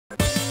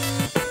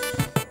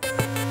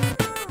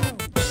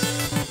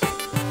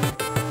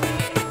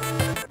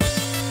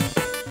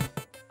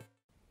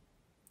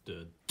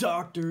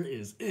doctor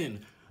is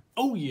in.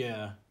 Oh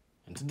yeah,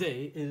 and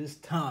today it is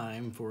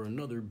time for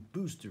another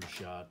booster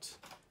shot.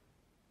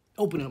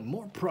 Open up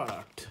more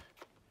product.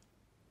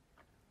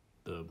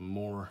 The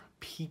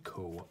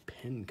Morpeko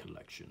pen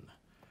collection.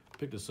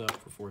 Pick this up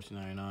for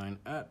 $14.99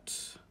 at,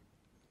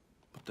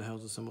 what the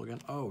hell's the symbol again?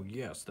 Oh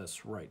yes,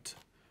 that's right,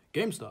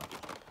 GameStop.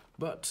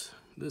 But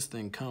this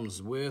thing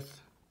comes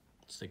with,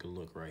 let's take a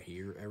look right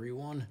here,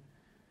 everyone.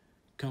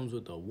 Comes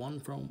with a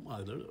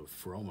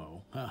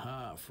Fromo.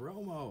 Haha,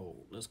 Fromo.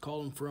 Let's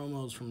call them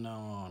Fromos from now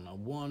on. A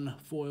one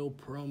foil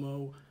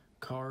promo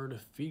card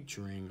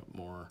featuring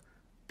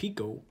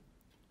Morpeko,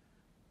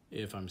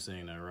 if I'm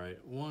saying that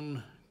right.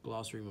 One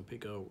glossary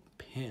Morpeko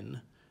pin,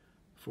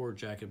 4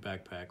 jacket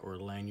backpack or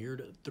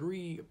lanyard,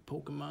 3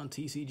 Pokemon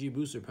TCG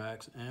booster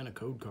packs, and a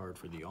code card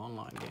for the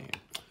online game,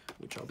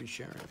 which I'll be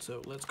sharing.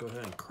 So let's go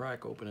ahead and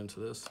crack open into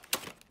this.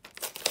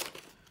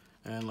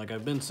 And like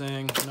I've been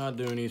saying, not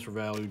doing these for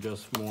value,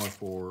 just more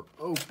for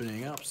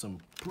opening up some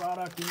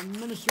product and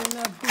administering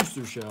that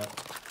booster shot.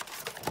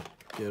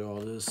 Get all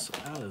this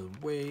out of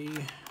the way.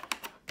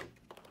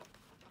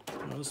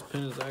 Now, this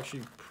pin is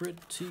actually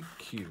pretty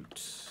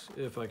cute,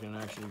 if I can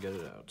actually get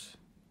it out.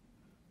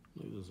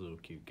 Look at this little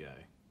cute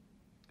guy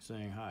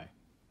saying hi.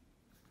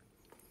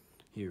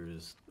 Here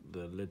is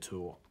the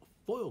little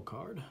foil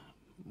card,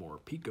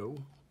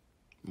 Morpeko.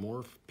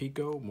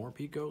 Morpeko, I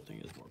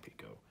think it's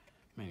Morpeko.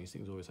 Man, these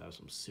things always have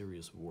some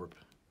serious warp.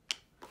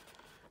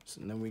 So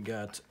then we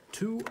got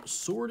 2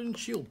 Sword and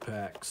Shield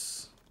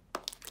packs.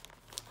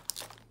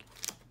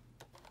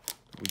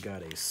 We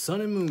got a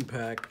Sun and Moon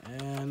pack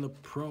and the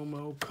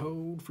promo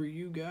code for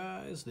you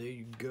guys. There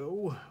you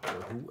go.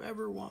 Or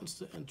whoever wants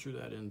to enter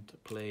that into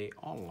play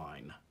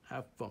online.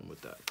 Have fun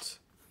with that.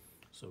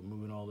 So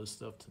moving all this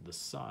stuff to the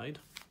side.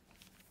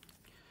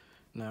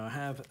 Now I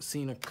have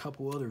seen a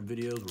couple other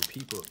videos where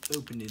people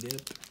open it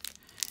up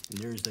and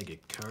there's like a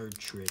card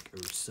trick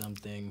or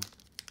something,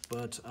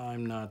 but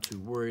I'm not too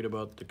worried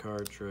about the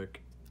card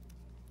trick.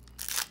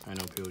 I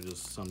know people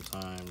just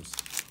sometimes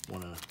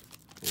want to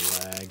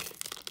lag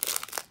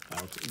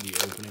out the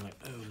opening, like,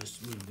 oh,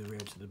 let's move the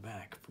red to the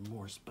back for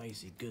more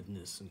spicy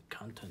goodness and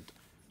content.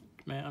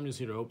 Man, I'm just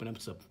here to open up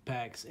some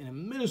packs and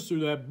administer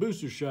that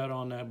booster shot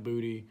on that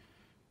booty,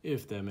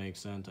 if that makes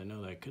sense. I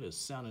know that could have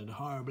sounded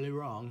horribly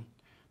wrong,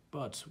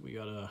 but we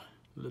got a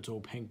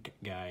little pink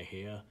guy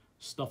here,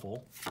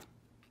 Stuffle.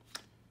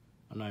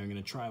 I'm not even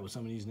going to try with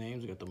some of these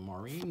names. We got the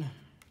Maureen,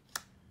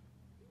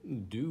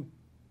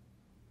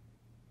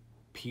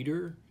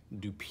 Dupeter,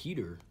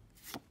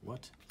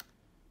 what?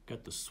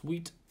 Got the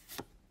Sweet,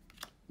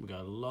 we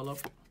got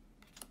Lullup.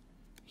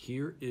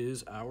 Here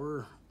is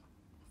our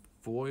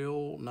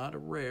foil, not a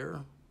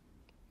rare,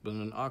 but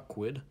an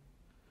Aquid.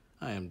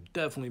 I am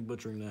definitely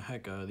butchering the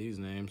heck out of these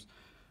names.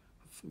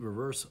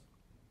 Reverse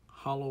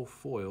hollow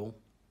foil,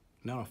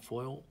 not a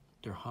foil,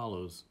 they're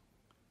hollows.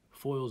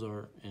 Foils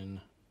are in...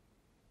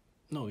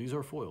 No, these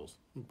are foils.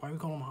 Why do we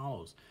call them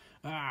hollows?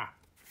 Ah!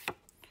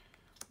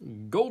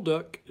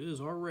 Golduck is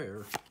our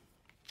rare.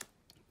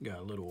 Got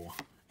a little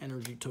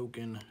energy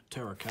token,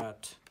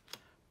 Terracat,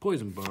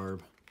 Poison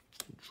Barb,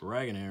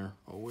 Dragonair.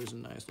 Always a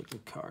nice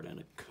looking card and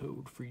a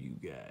code for you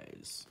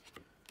guys.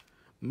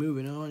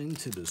 Moving on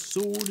into the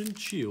Sword and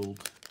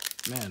Shield.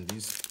 Man,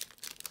 this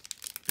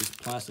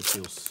plastic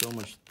feels so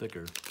much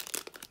thicker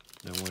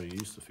than what it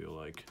used to feel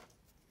like.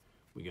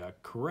 We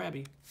got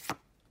Krabby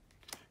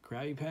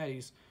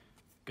Patties.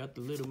 Got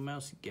the little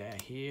mousy guy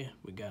here.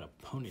 We got a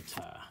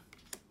Ponyta,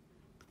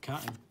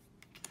 Cotton.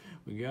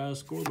 We got a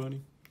Score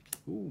Bunny.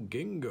 Ooh,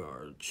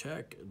 Gengar.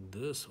 Check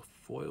this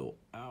foil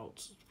out.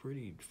 It's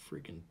pretty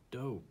freaking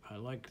dope. I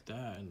like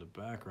that in the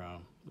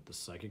background with the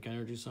psychic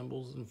energy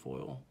symbols in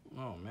foil.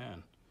 Oh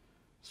man,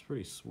 it's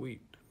pretty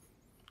sweet.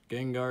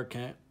 Gengar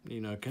can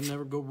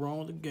never go wrong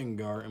with a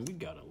Gengar. And we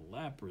got a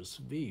Lapras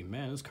V.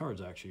 Man, this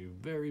card's actually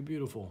very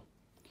beautiful.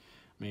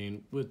 I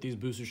mean, with these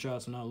booster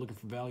shots, I'm not looking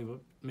for value,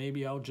 but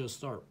maybe I'll just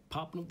start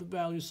popping up the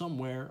value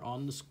somewhere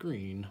on the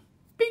screen.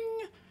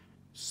 Bing!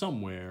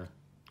 Somewhere,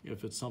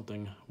 if it's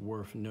something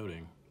worth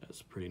noting.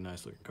 That's a pretty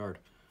nice looking card.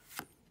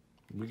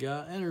 We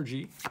got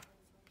energy.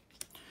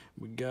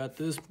 We got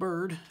this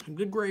bird,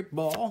 the grape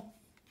ball,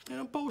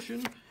 and a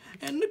potion,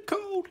 and the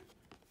code.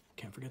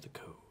 Can't forget the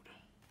code.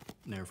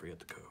 Never forget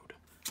the code.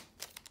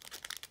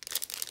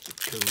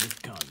 The code of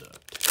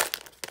conduct.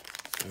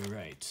 All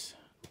right.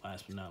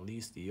 Last but not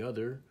least, the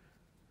other,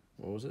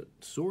 what was it?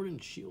 Sword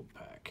and Shield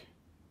pack.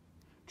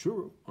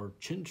 Churu, or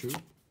Chinchu.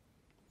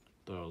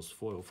 Thought I was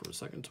foil for a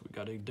second, so we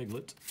got a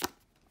Diglett.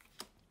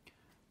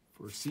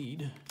 For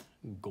Seed,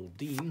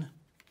 Goldeen,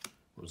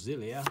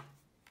 Roselia,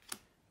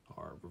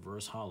 our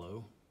reverse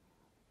hollow,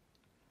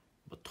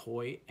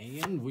 Batoy,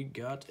 and we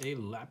got a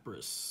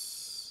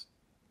Lapras.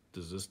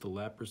 Is this the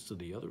Lapras to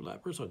the other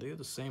Lapras? Are they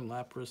the same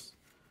Lapras?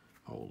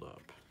 Hold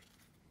up.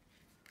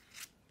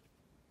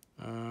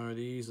 Are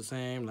these the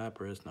same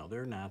Lapras? No,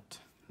 they're not.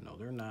 No,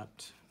 they're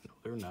not. No,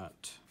 they're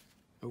not.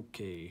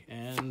 Okay,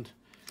 and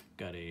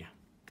got a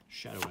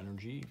Shadow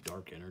Energy,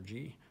 Dark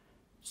Energy,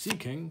 Sea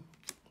King,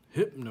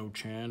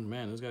 Hypno-chan.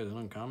 Man, this guy's an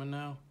uncommon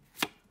now.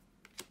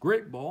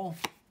 Great Ball,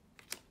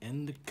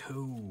 and the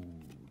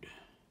code.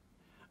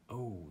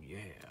 Oh, yeah.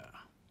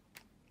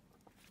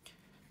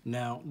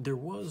 Now, there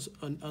was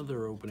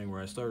another opening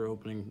where I started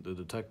opening the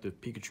Detective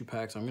Pikachu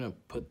packs. I'm going to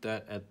put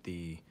that at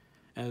the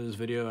end of this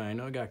video. And I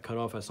know it got cut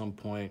off at some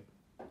point.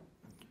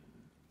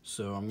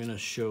 So I'm going to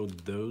show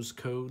those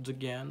codes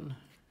again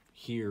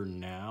here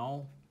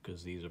now,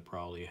 because these are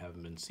probably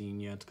haven't been seen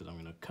yet, because I'm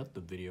going to cut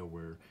the video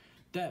where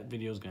that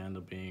video is going to end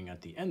up being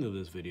at the end of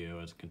this video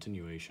as a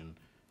continuation.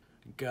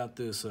 Got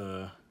this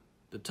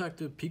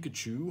Detective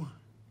Pikachu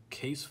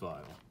case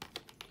file.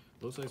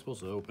 Looks like it's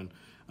supposed to open.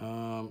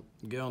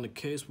 Get on the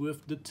case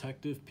with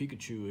Detective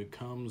Pikachu. It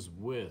comes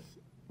with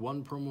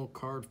 1 promo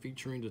card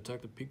featuring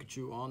Detective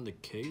Pikachu on the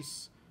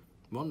case,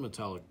 1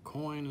 metallic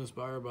coin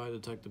inspired by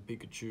Detective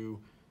Pikachu,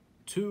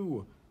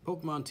 2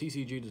 Pokemon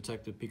TCG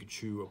Detective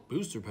Pikachu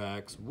booster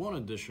packs, 1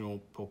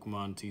 additional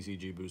Pokemon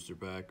TCG booster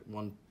pack,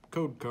 1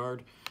 code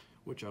card,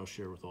 which I'll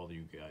share with all of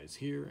you guys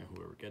here, and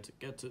whoever gets it,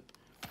 gets it.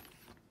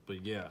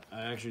 But yeah,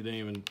 I actually didn't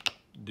even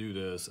do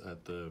this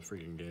at the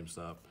freaking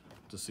GameStop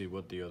to see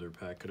what the other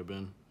pack could have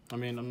been. I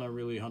mean, I'm not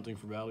really hunting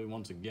for value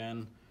once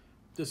again.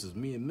 This is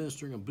me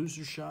administering a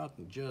booster shot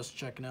and just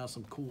checking out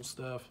some cool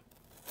stuff.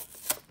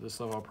 This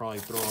stuff I'll probably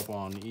throw up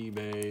on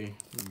eBay,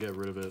 get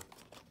rid of it.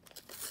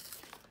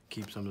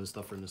 Keep some of this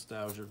stuff for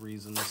nostalgia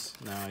reasons.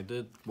 Now, I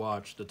did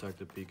watch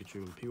Detective Pikachu,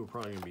 and people are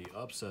probably going to be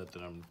upset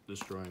that I'm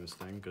destroying this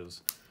thing,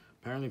 because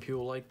apparently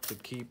people like to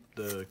keep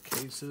the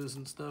cases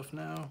and stuff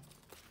now.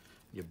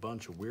 You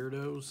bunch of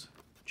weirdos.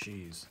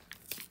 Jeez.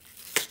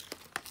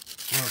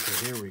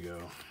 Okay, here we go.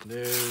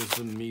 There's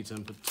the meat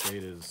and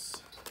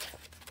potatoes.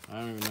 I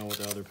don't even know what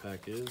the other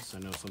pack is. I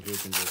know some people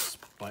can just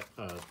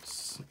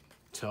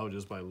tell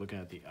just by looking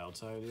at the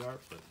outside of the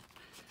art, but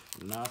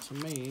not to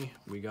me.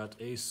 We got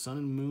a Sun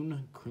and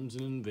Moon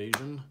Crimson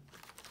Invasion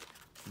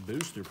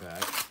booster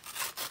pack.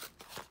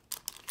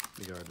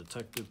 We got our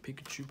Detective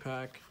Pikachu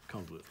pack.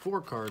 Comes with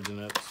 4 cards in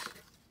it.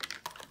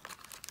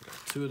 We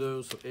got 2 of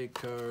those, so 8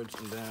 cards,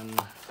 and then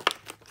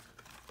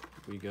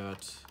we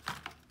got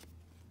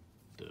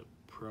the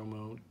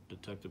promo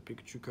Detective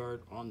Pikachu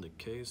card on the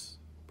case.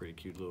 Pretty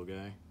cute little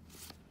guy.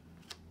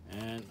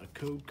 And a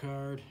code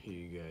card. Here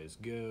you guys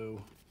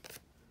go.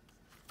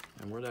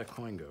 And where'd that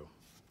coin go?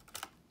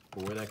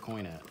 Or where that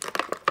coin at?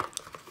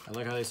 I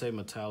like how they say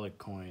metallic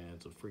coin, and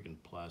it's a freaking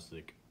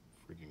plastic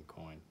freaking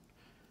coin.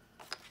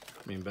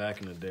 I mean,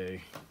 back in the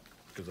day,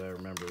 because I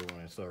remember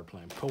when I started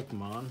playing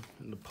Pokemon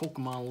in the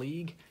Pokemon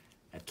League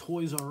at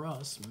Toys R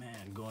Us,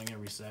 man, going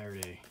every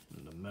Saturday,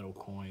 and the metal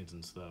coins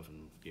and stuff,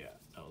 and yeah,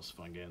 that was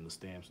fun getting the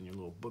stamps in your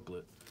little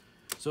booklet.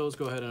 So let's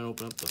go ahead and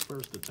open up the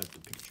first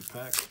Detective Pikachu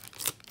pack.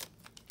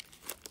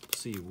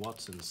 See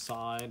what's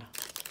inside.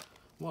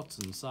 What's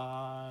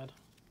inside?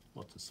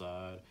 What's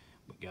inside?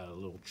 We got a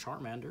little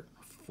Charmander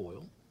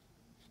foil.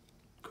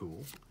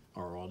 Cool.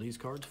 Are all these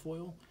cards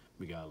foil?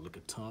 We got a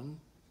Lickitung.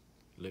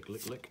 Lick,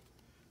 lick, lick.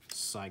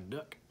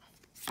 Psyduck.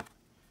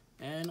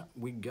 And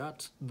we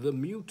got the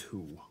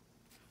Mewtwo.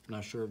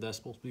 Not sure if that's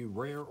supposed to be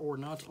rare or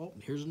not. Oh,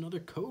 here's another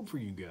code for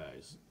you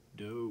guys.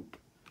 Dope.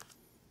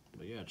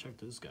 But yeah, check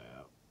this guy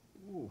out.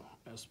 Ooh,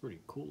 that's pretty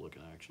cool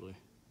looking, actually.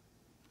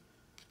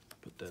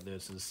 Put that there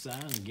to the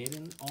side and get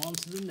on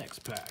to the next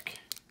pack.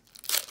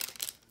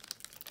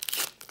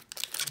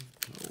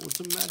 Oh, it's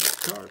a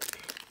Magikarp.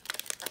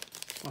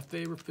 My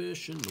favorite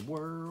fish in the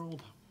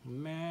world.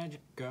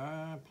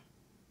 Magikarp.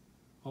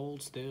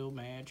 Hold still,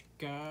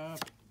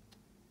 Magikarp.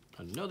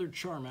 Another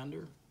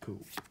Charmander.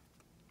 Cool.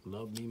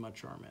 Love me my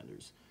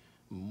Charmanders.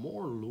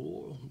 More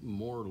lol.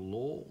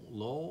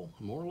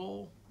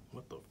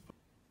 What the fuck?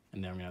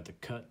 And then I'm gonna have to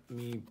cut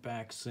me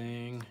back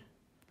saying,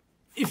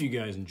 if you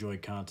guys enjoy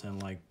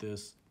content like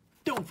this,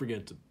 don't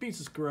forget to be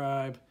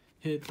subscribed,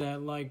 hit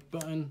that like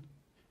button,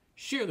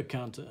 share the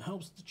content,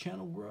 helps the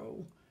channel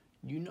grow.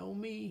 You know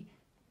me,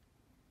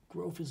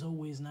 growth is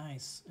always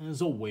nice. And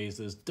as always,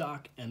 this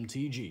Doc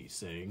MTG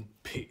saying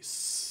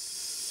peace.